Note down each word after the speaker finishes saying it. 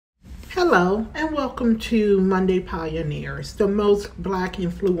Hello and welcome to Monday Pioneers, the most Black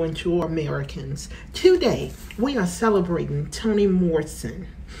influential Americans. Today we are celebrating Toni Morrison.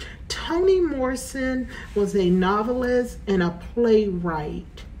 Toni Morrison was a novelist and a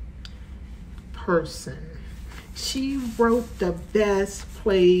playwright person. She wrote the best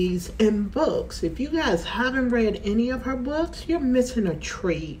plays and books. If you guys haven't read any of her books, you're missing a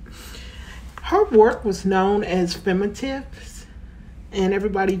treat. Her work was known as feminism. And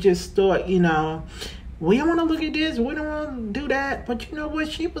everybody just thought, we don't want to look at this, we don't want to do that. But you know what?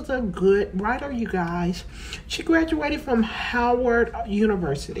 She was a good writer, you guys. She graduated from Howard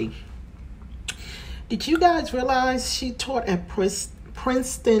University. Did you guys realize she taught at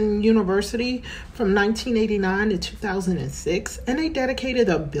Princeton University from 1989 to 2006? And they dedicated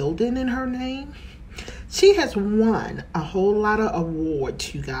a building in her name. She has won a whole lot of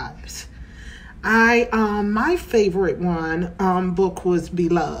awards, you guys. My favorite book was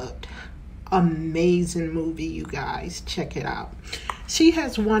Beloved. Amazing movie, you guys. Check it out. She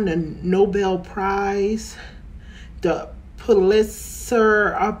has won the Nobel Prize, the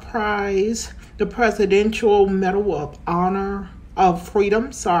Pulitzer Prize, the Presidential Medal of Freedom.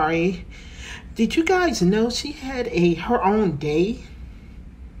 Did you guys know she had her own day?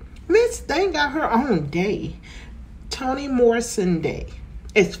 Miss Thing got her own day. Toni Morrison Day.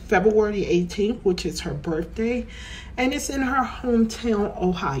 It's February 18th, which is her birthday, and it's in her hometown,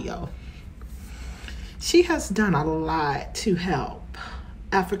 Ohio. She has done a lot to help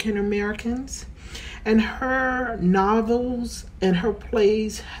African Americans, and her novels and her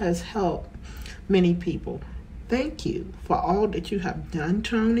plays has helped many people. Thank you for all that you have done,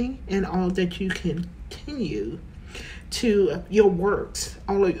 Toni, and all that you continue to your works.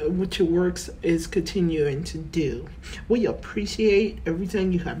 All of what your works is continuing to do. We appreciate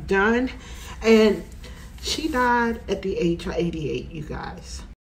everything you have done. And she died at the age of 88, you guys.